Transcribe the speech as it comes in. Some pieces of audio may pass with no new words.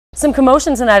Some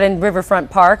commotion tonight in Riverfront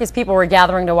Park as people were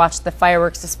gathering to watch the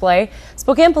fireworks display.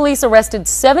 Spokane police arrested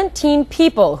 17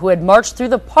 people who had marched through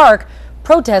the park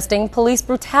protesting police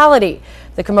brutality.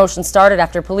 The commotion started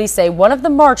after police say one of the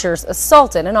marchers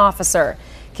assaulted an officer.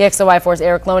 KXLY4's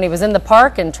Erik Loney was in the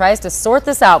park and tries to sort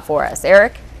this out for us.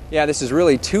 Erik? Yeah, this is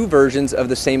really two versions of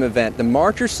the same event. The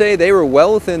marchers say they were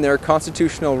well within their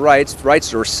constitutional rights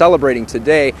they were celebrating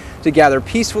today, to gather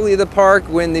peacefully at the park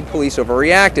when the police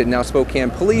overreacted. Now, Spokane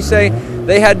police say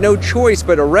they had no choice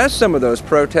but arrest some of those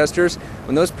protesters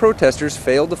when those protesters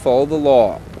failed to follow the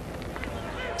law.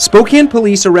 Spokane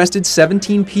police arrested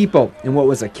 17 people in what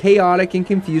was a chaotic and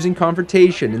confusing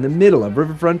confrontation in the middle of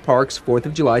Riverfront Park's 4th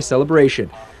of July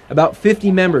celebration. About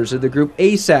 50 members of the group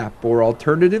ASAP, or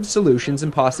Alternative Solutions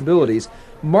and Possibilities,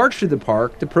 marched through the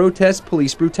park to protest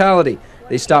police brutality.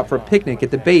 They stopped for a picnic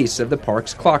at the base of the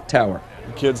park's clock tower.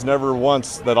 Kids never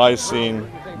once that I've seen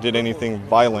did anything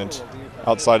violent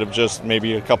outside of just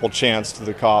maybe a couple chants to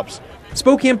the cops.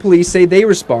 Spokane police say they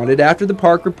responded after the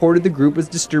park reported the group was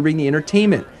disturbing the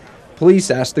entertainment. Police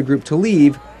asked the group to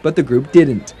leave, but the group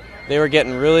didn't. They were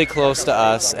getting really close to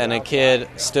us, and a kid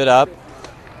stood up,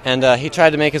 and he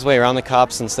tried to make his way around the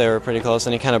cops since they were pretty close,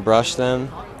 and he kind of brushed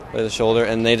them with his shoulder,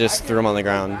 and they just threw him on the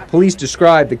ground. Police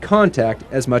described the contact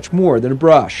as much more than a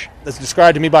brush. As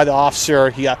described to me by the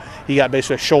officer, he got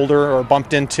basically a shoulder or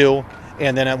bumped into,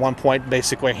 and then at one point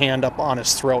basically a hand up on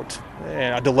his throat,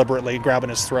 deliberately grabbing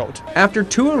his throat. After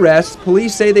 2 arrests,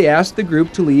 police say they asked the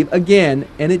group to leave again,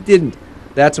 and it didn't.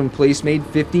 That's when police made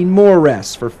 15 more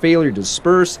arrests for failure to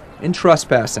disperse and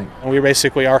trespassing.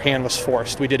 Our hand was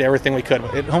forced. We did everything we could.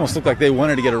 It almost looked like they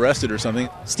wanted to get arrested or something.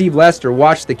 Steve Lester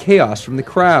watched the chaos from the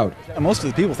crowd. Most of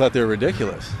the people thought they were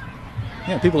ridiculous.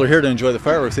 Yeah, people are here to enjoy the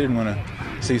fireworks. They didn't want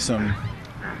to see some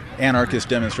anarchist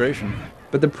demonstration.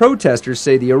 But the protesters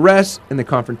say the arrests and the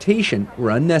confrontation were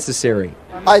unnecessary.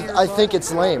 I think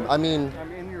it's lame. I mean,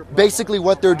 basically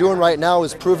what they're doing right now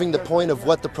is proving the point of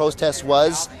what the protest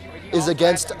is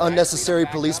against unnecessary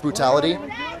police brutality.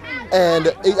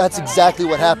 And that's exactly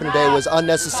what happened today, was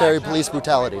unnecessary police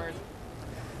brutality.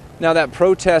 Now, that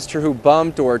protester who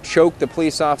bumped or choked the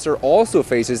police officer also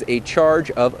faces a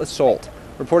charge of assault.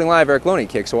 Reporting live, Erik Loney,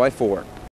 KXLY4.